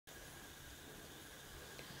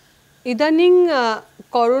ইদানিং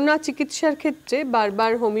করোনা চিকিৎসার ক্ষেত্রে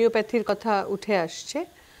বারবার হোমিওপ্যাথির কথা উঠে আসছে।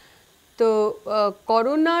 তো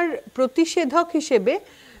করোনার প্রতিষেধক হিসেবে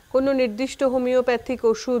কোনো নির্দিষ্ট হোমিওপ্যাথিক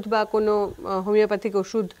ওষুধ বা কোনো হোমিওপ্যাথিক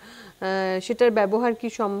ওষুধ সেটার ব্যবহার কি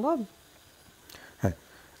সম্ভব? হ্যাঁ,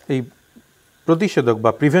 এই প্রতিষেধক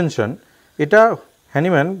বা প্রিভেনশন এটা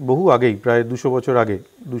হ্যানিম্যান বহু আগেই, প্রায় 200 বছর আগে,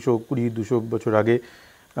 220-200 বছর আগে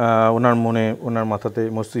ওনার মাথাতে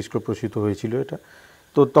মস্তিষ্ক প্রসূত হয়েছিল এটা।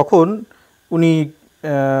 তো তখন উনি,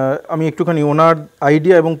 আমি একটুখানি ওনার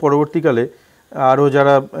আইডিয়া এবং পরবর্তীকালে আরও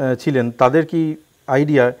যারা ছিলেন তাদের কি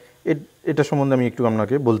আইডিয়া এটা সম্বন্ধে আমি একটু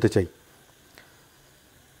আপনাকে বলতে চাই।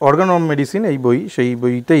 অর্গান অফ মেডিসিন এই বই, সেই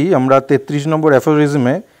বইতেই আমরা 33 নম্বর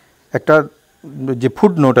অ্যাফোরিজমে একটা যে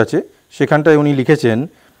ফুড নোট আছে সেখানটায় উনি লিখেছেন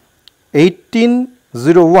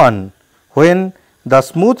 1801 when the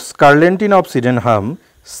smooth scarlatina of Sydenham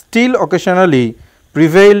still occasionally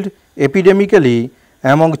prevailed epidemically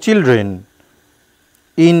among children,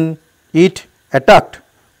 in it attacked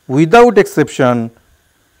without exception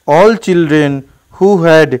all children who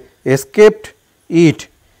had escaped it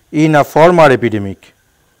in a former epidemic.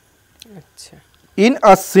 In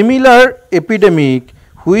a similar epidemic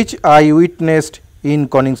which I witnessed in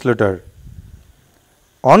Coningslaughter,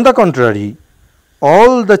 on the contrary,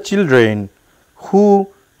 all the children who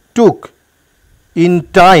took in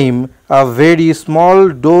time a very small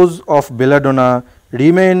dose of belladonna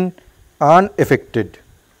remain unaffected.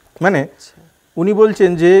 মানে উনি বলছেন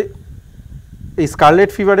যে এই scarlet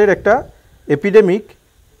ফিভারের একটা epidemic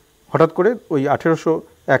হঠাৎ করে ওই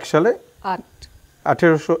 1801 সালে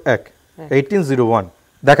 1801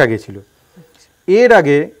 দেখা গেছিল। এর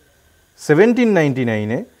আগে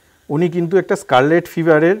 1799-এ উনি কিন্তু একটা স্কারলেট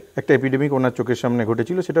ফিভারের একটা এপিডেমিক ওনার চোখের সামনে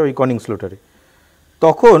ঘটেছিল, সেটা ওই কনিংসলটারে।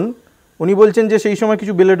 তখন উনি বলছেন যে সেই সময়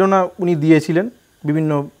কিছু বেলেডোনা উনি দিয়েছিলেন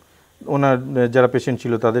বিভিন্ন ওনার যারা পেশেন্ট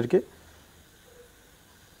ছিল তাদেরকে।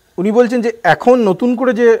 উনি বলছেন যে এখন নতুন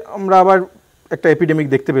করে যে আমরা আবার একটা এপিডেমিক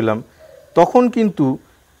দেখতে পেলাম, তখন কিন্তু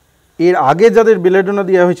এর আগে যাদের বেলেডোনা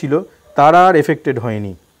দেওয়া হয়েছিল তারা আর এফেক্টেড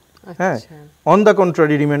হয়নি। হ্যাঁ, অন দ্য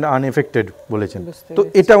কন্ট্রারি রিমেন্ড আনএফেক্টেড বলেছেন। তো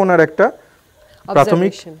এটা ওনার একটা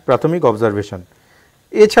প্রাথমিক অবজারভেশন।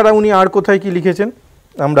 এছাড়া উনি আর কোথায় কি লিখেছেন,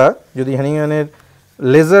 আমরা যদি হ্যানিম্যানের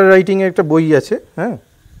লেজার রাইটিংয়ের একটা বই আছে, হ্যাঁ,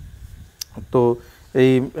 তো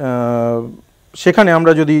এই সেখানে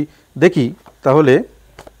আমরা যদি দেখি তাহলে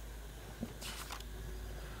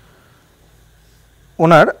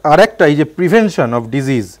ওনার আর একটা এই যে প্রিভেনশন অফ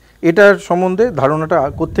ডিজিজ, এটার সম্বন্ধে ধারণাটা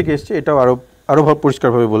কোত্থেকে এসছে এটাও আরও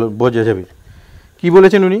পরিষ্কারভাবে বোঝা যাবে। কি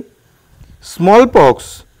বলেছেন উনি? Small pox,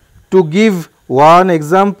 to give one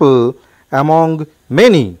example among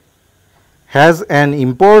many, has an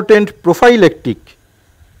important prophylactic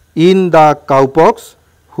in the cowpox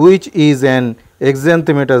which is an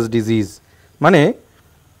এক্সান্থেমেটাস disease. মানে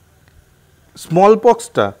স্মল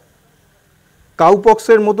পক্সটা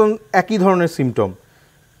কাউপক্সের মতন একই ধরনের সিমটম।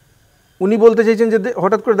 উনি বলতে চাইছেন যে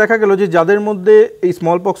হঠাৎ করে দেখা গেল যে যাদের মধ্যে এই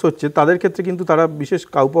স্মল পক্স হচ্ছে তাদের ক্ষেত্রে কিন্তু তারা বিশেষ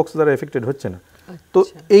কাউপক্স দ্বারা এফেক্টেড হচ্ছে না। তো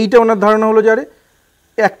এইটা ওনার ধারণা হলো যে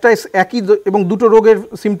একটা একই এবং দুটো রোগের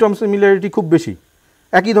সিমটম সিমিলারিটি খুব বেশি,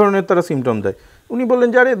 একই ধরনের তারা সিমটম দেয়। উনি বললেন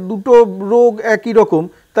যে দুটো রোগ একই রকম,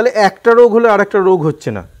 তাহলে একটা রোগ হলে আর একটা রোগ হচ্ছে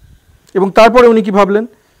না। এবং তারপরে উনি কি ভাবলেন?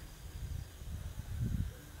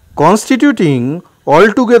 কনস্টিটিউটিং all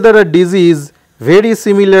together a disease very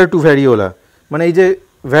similar to variola. মানে এই যে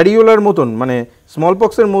ভ্যারিওলার মতন, মানে স্মল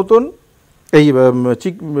পক্সের মতন এই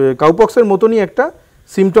কাউপক্সের মতনই একটা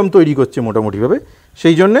সিমটম তৈরি করছে মোটামুটিভাবে।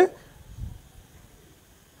 সেই জন্যে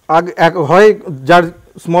হয় যার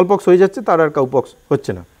স্মল পক্স হয়ে যাচ্ছে তার আর কাউপক্স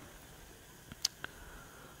হচ্ছে না।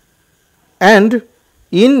 অ্যান্ড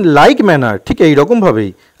ইন লাইক ম্যানার, ঠিক এইরকমভাবেই,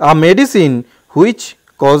 আ medicine which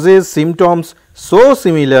causes symptoms so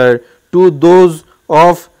similar to those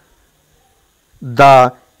of the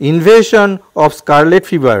invasion of scarlet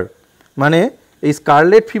fever, মানে এই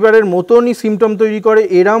স্কারলেট ফিভারের মতনই সিমটম তৈরি করে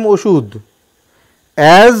এরাম ওষুধ,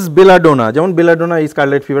 অ্যাজ বেলাডোনা, যেমন বেলাডোনা এই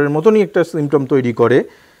স্কারলেট ফিভারের মতনই একটা সিমটম তৈরি করে,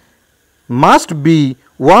 must be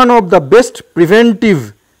one of the best preventive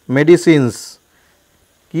medicines,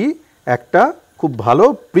 কি একটা খুব ভালো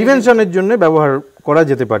প্রিভেনশনের জন্য ব্যবহার করা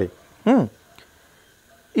যেতে পারে।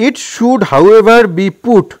 It should however B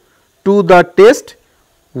put to the test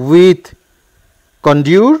with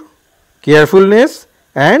কন্ডিউর, carefulness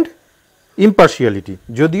and ইম্পার্শিয়ালিটি।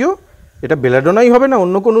 যদিও এটা বেলাডোনাই হবে না,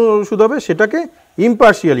 অন্য কোনো ওষুধ হবে, সেটাকে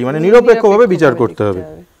ইম্পার্শিয়ালি মানে নিরপেক্ষভাবে বিচার করতে হবে।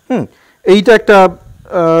 এইটা একটা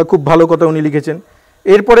খুব ভালো কথা উনি লিখেছেন।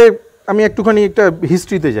 এরপরে আমি একটুখানি একটা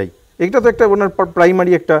হিস্ট্রিতে যাই। এটা তো একটা ওনার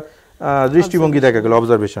প্রাইমারি একটা দৃষ্টিভঙ্গি দেখা গেল,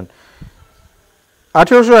 অবজারভেশন।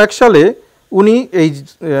 1801 সালে উনি এই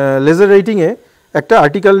লেজার রাইটিংয়ে একটা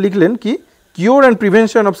আর্টিকেল লিখলেন কি cure and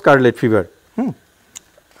prevention of scarlet fever.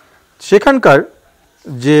 সেখানকার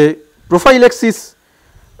যে প্রোফাইল্যাক্সিস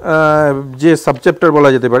যে সাবচ্যাপ্টার বলা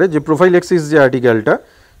যেতে পারে, যে প্রোফাইল্যাক্সিস যে আর্টিকেলটা,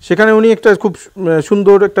 সেখানে উনি একটা খুব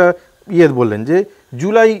সুন্দর একটা বললেন যে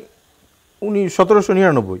জুলাই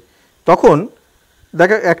 1799 তখন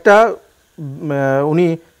দেখা একটা উনি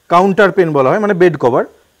কাউন্টার পেন বলা হয়, মানে বেড কভার,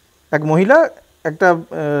 এক মহিলা একটা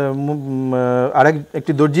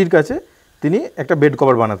একটি দর্জির কাছে তিনি একটা বেড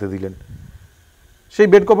কভার বানাতে দিলেন। সেই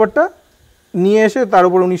বেড কভারটা নিয়ে এসে তার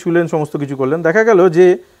উপর উনি শুলেন, সমস্ত কিছু করলেন। দেখা গেল যে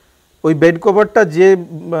ওই বেড কভারটা যে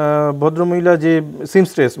ভদ্রমহিলা, যে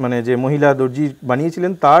সিমস্ট্রেস মানে যে মহিলা দর্জি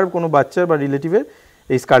বানিয়েছিলেন, তার কোনো বাচ্চার বা রিলেটিভের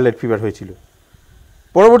এই স্কারলেট ফিভার হয়েছিল।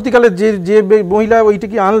 পরবর্তীকালে যে যে মহিলা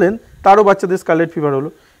ওইটাকে আনলেন তারও বাচ্চাদের স্কারলেট ফিভার হলো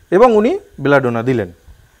এবং উনি বেলাডোনা দিলেন,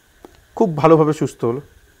 খুব ভালোভাবে সুস্থ হলো।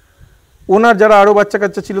 ওনার যারা আরও বাচ্চা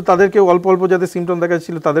কাচ্চা ছিল তাদেরকেও অল্প অল্প যাদের সিমটম দেখা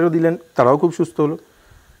ছিল তাদেরও দিলেন, তারাও খুব সুস্থ হলো।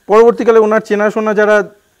 পরবর্তীকালে ওনার চেনাশোনা যারা,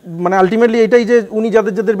 মানে আলটিমেটলি এটাই যে উনি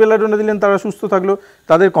যাদের যাদের বেলাডোনা দিলেন তারা সুস্থ থাকলো,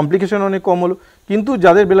 তাদের কমপ্লিকেশন অনেক কম হলো। কিন্তু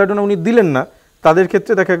যাদের বেলাডোনা উনি দিলেন না তাদের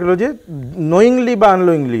ক্ষেত্রে দেখা গেলো যে নোয়িংলি বা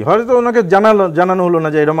আননোয়িংলি, হয়তো ওনাকে জানানো হলো না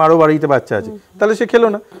যে এরকম আরও বাড়িতে বাচ্চা আছে, তাহলে সে খেলো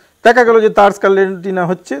না। দেখা গেলো যে তার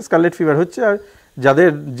স্কারলেট ফিভার হচ্ছে, আর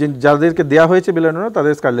যাদেরকে দেওয়া হয়েছে বেলাডোনা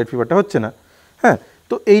তাদের স্কারলেট ফিভারটা হচ্ছে না। হ্যাঁ,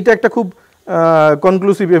 তো এইটা একটা খুব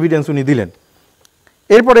কনক্লুসিভ এভিডেন্স উনি দিলেন।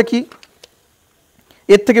 এরপরে কি,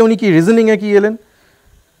 এর থেকে উনি কি রিজনিংয়ে কি এলেন?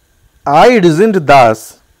 I reasoned thus,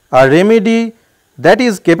 a remedy that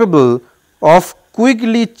is capable of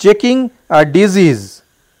quickly checking a disease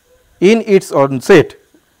in its onset.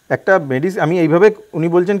 একটা আমি এইভাবে, উনি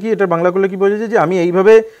বলছেন কি, এটা বাংলা করলে কি বোঝাচ্ছে, যে আমি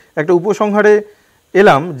এইভাবে একটা উপসংহারে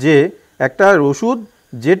এলাম যে একটা ওষুধ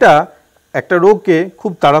যেটা একটা রোগকে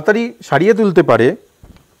খুব তাড়াতাড়ি সারিয়ে তুলতে পারে,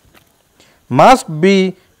 must be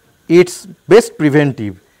it's best preventive.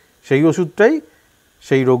 সেই ওষুধটাই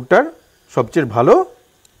সেই রোগটার সবচেয়ে ভালো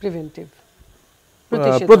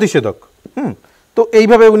প্রতিষেধক। তো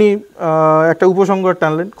এইভাবে উনি একটা উপসংহার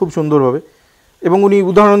টানলেন খুব সুন্দরভাবে, এবং উনি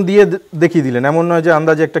উদাহরণ দিয়ে দেখিয়ে দিলেন, এমন নয় যে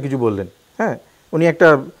আন্দাজে একটা কিছু বললেন। হ্যাঁ, উনি একটা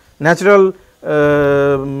ন্যাচারাল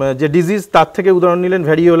যে ডিজিজ তার থেকে উদাহরণ নিলেন,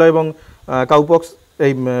 ভ্যারিওলা এবং কাউপক্স,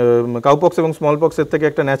 এই কাউপক্স এবং স্মল পক্সের থেকে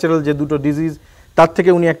একটা ন্যাচারাল যে দুটো ডিজিজ, তার থেকে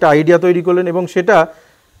উনি একটা আইডিয়া তৈরি করলেন, এবং সেটা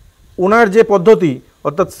ওনার যে পদ্ধতি,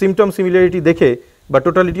 অর্থাৎ সিমটম সিমিলারিটি দেখে বা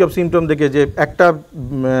টোটালিটি অফ সিমটম দেখে, যে একটা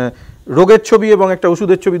রোগের ছবি এবং একটা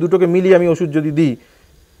ওষুধের ছবি দুটোকে মিলিয়ে আমি ওষুধ যদি দিই,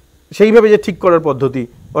 সেইভাবে যে ঠিক করার পদ্ধতি,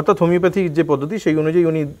 অর্থাৎ হোমিওপ্যাথিক যে পদ্ধতি, সেই অনুযায়ী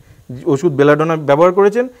উনি ওষুধ বেলাডোনা ব্যবহার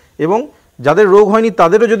করেছেন, এবং যাদের রোগ হয়নি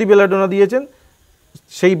তাদেরও যদি বেলাডোনা দিয়েছেন,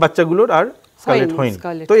 সেই বাচ্চাগুলোর আর স্কারলেট হয়নি।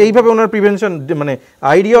 তো এইভাবে ওনার প্রিভেনশন, মানে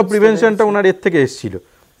আইডিয়া অফ প্রিভেনশনটা ওনার এর থেকে এসেছিল।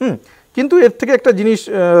 কিন্তু এর থেকে একটা জিনিস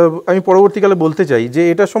আমি পরবর্তীকালে বলতে চাই, যে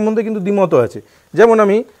এটা সম্বন্ধে কিন্তু দ্বিমত আছে। যেমন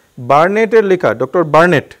আমি বার্নেটের লেখা, ডক্টর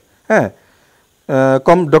বার্নেট, হ্যাঁ,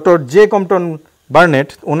 ডক্টর জে কম্পটন বার্নেট,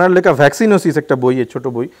 ওনার লেখা ভ্যাকসিনোসিস একটা বই, ছোট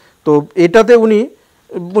বই। তো এটাতে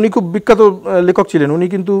উনি খুব বিখ্যাত লেখক ছিলেন। উনি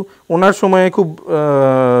কিন্তু ওনার সময়ে খুব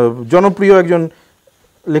জনপ্রিয় একজন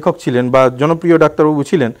লেখক ছিলেন বা জনপ্রিয় ডাক্তারবাবু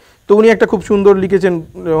ছিলেন। তো উনি একটা খুব সুন্দর লিখেছেন,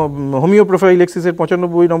 হোমিও প্রোফাইল্যাক্সিসের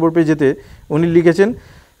 95 নম্বর পেজেতে উনি লিখেছেন,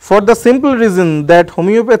 for the simple reason that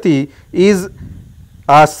homeopathy is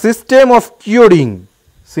a system of curing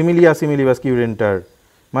similia সিমিলিবাস কিউরেন্টার।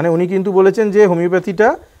 মানে উনি কিন্তু বলেছেন যে হোমিওপ্যাথিটা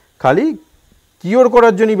খালি কিওর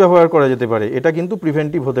করার জন্যই ব্যবহার করা যেতে পারে, এটা কিন্তু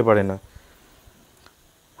প্রিভেন্টিভ হতে পারে না।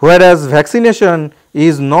 whereas vaccination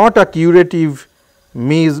is not a curative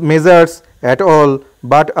measures at all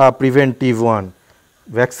but a preventive one.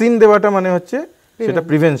 Vaccine দেওয়াটা মানে হচ্ছে সেটা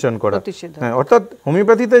প্রিভেনশন করা। হ্যাঁ, অর্থাৎ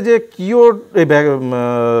হোমিওপ্যাথিতে যে কিওর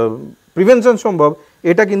প্রিভেনশন সম্ভব,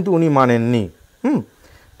 এটা কিন্তু উনি মানেননি।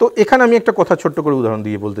 তো এখানে আমি একটা কথা ছোট্ট করে উদাহরণ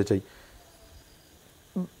দিয়ে বলতে চাই।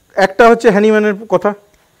 একটা হচ্ছে হ্যানিম্যানের কথা,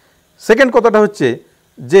 সেকেন্ড কথাটা হচ্ছে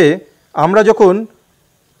যে আমরা যখন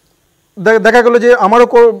দেখা গেলো যে আমারও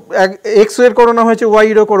এক্স এর করোনা হয়েছে,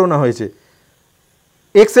 ওয়াইয়েরও করোনা হয়েছে।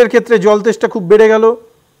 এক্স এর ক্ষেত্রে জল তেষ্টা খুব বেড়ে গেল,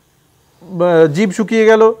 জিভ শুকিয়ে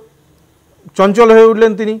গেল, চঞ্চল হয়ে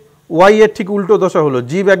উঠলেন তিনি। ওয়াই এর ঠিক উল্টো দশা হলো,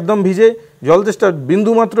 জিভ একদম ভিজে, জল তেষ্টা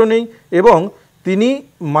বিন্দুমাত্র নেই, এবং তিনি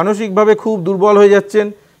মানসিকভাবে খুব দুর্বল হয়ে যাচ্ছেন,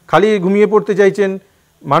 খালি ঘুমিয়ে পড়তে চাইছেন,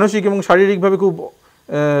 মানসিক এবং শারীরিকভাবে খুব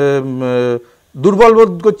দুর্বল বোধ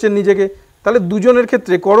করছেন নিজেকে। তাহলে দুজনের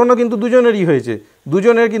ক্ষেত্রে করোনা কিন্তু দুজনেরই হয়েছে,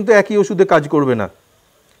 দুজনের কিন্তু একই ওষুধে কাজ করবে না।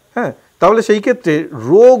 হ্যাঁ, তাহলে সেই ক্ষেত্রে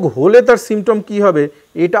রোগ হলে তার সিমটম কী হবে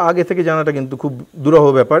এটা আগে থেকে জানাটা কিন্তু খুব দুরূহ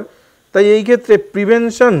ব্যাপার। তাই এই ক্ষেত্রে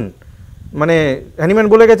প্রিভেনশন, মানে হ্যানিম্যান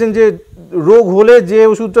বলে গেছেন যে রোগ হলে যে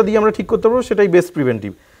ওষুধটা দিয়ে আমরা ঠিক করতে পারবো সেটাই বেস্ট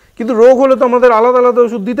প্রিভেন্টিভ। কিন্তু রোগ হলে তো আমাদের আলাদা আলাদা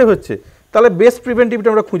ওষুধ দিতে হচ্ছে, তাহলে বেস্ট প্রিভেন্টিভটা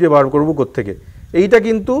আমরা খুঁজে বার করবো কোত্থেকে? এইটা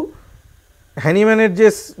কিন্তু হ্যানিম্যানের যে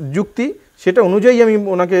যুক্তি সেটা অনুযায়ী আমি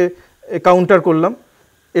ওনাকে কাউন্টার করলাম,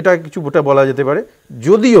 এটা কিছু ওটা বলা যেতে পারে।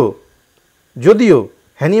 যদিও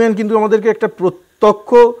হ্যানিম্যান কিন্তু আমাদেরকে একটা প্রত্যক্ষ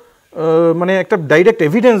মানে একটা ডাইরেক্ট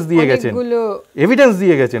এভিডেন্স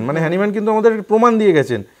দিয়ে গেছেন, মানে হ্যানিম্যান কিন্তু আমাদের প্রমাণ দিয়ে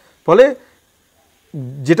গেছেন। ফলে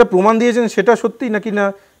যেটা প্রমাণ দিয়েছেন সেটা সত্যি নাকি না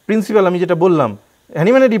প্রিন্সিপাল, আমি যেটা বললাম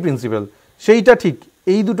হ্যানিম্যানেরই প্রিন্সিপাল, সেইটা ঠিক,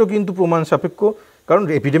 এই দুটো কিন্তু প্রমাণ সাপেক্ষ। কারণ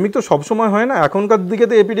এপিডেমিক তো সবসময় হয় না, এখনকার দিকে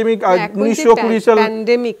তো এপিডেমিক 1920 সাল,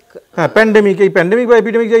 হ্যাঁ প্যান্ডেমিক, এই প্যান্ডেমিক বা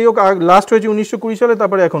এপিডেমিক যাই হোক লাস্ট হয়েছে 1920 সালে,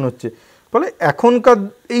 তারপরে এখন হচ্ছে। ফলে এখনকার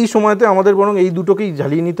এই সময়তে আমাদের বরং এই দুটোকেই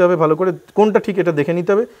ঝালিয়ে নিতে হবে ভালো করে, কোনটা ঠিক এটা দেখে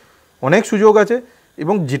নিতে হবে। অনেক সুযোগ আছে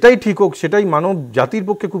এবং যেটাই ঠিক হোক সেটাই মানব জাতির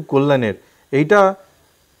পক্ষে খুব কল্যাণের। এইটা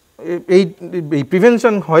এই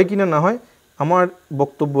প্রিভেনশন হয় কি না হয়, আমার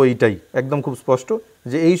বক্তব্য এইটাই একদম খুব স্পষ্ট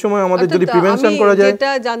যে এই সময় আমাদের যদি প্রিভেনশন করা যায়।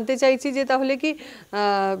 যেটা জানতে চাইছি যে তাহলে কি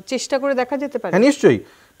চেষ্টা করে দেখা যেতে পারে? হ্যাঁ নিশ্চয়ই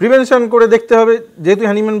প্রিভেনশন করে দেখতে হবে, যেহেতু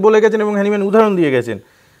হ্যানিম্যান বলে গেছেন এবং হ্যানিম্যান উদাহরণ দিয়ে গেছেন।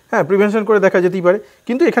 হ্যাঁ প্রিভেনশন করে দেখা যেতেই পারে,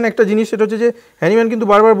 কিন্তু এখানে একটা জিনিস সেটা হচ্ছে যে হ্যানিম্যান কিন্তু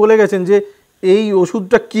বারবার বলে গেছেন যে এই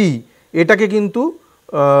ওষুধটা কি, এটাকে কিন্তু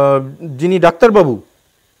যিনি ডাক্তারবাবু,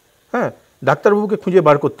 হ্যাঁ ডাক্তারবাবুকে খুঁজে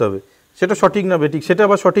বার করতে হবে সেটা সঠিক না বেঠিক, সেটা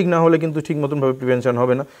আবার সঠিক না হলে কিন্তু ঠিক মতনভাবে প্রিভেনশন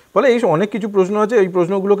হবে না। ফলে এই অনেক কিছু প্রশ্ন আছে, এই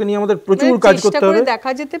প্রশ্নগুলোকে নিয়ে আমাদের প্রচুর কাজ করতে হবে,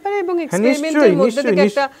 দেখা যেতে পারে এবং এক্সপেরিমেন্টের মধ্যে থেকে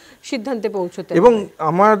একটা সিদ্ধান্তে পৌঁছতে হবে। এবং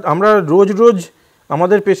আমরা রোজ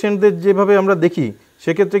আমাদের পেশেন্টদের যেভাবে আমরা দেখি,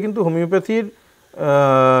 সেক্ষেত্রে কিন্তু হোমিওপ্যাথির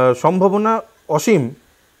সম্ভাবনা অসীম।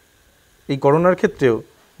 এই করোনার ক্ষেত্রেও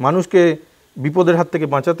মানুষকে বিপদের হাত থেকে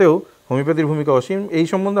বাঁচাতেও হোমিওপ্যাথির ভূমিকা অসীম, এই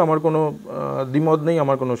সম্বন্ধে আমার কোনো দ্বিমত নেই,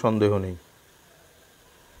 আমার কোনো সন্দেহ নেই।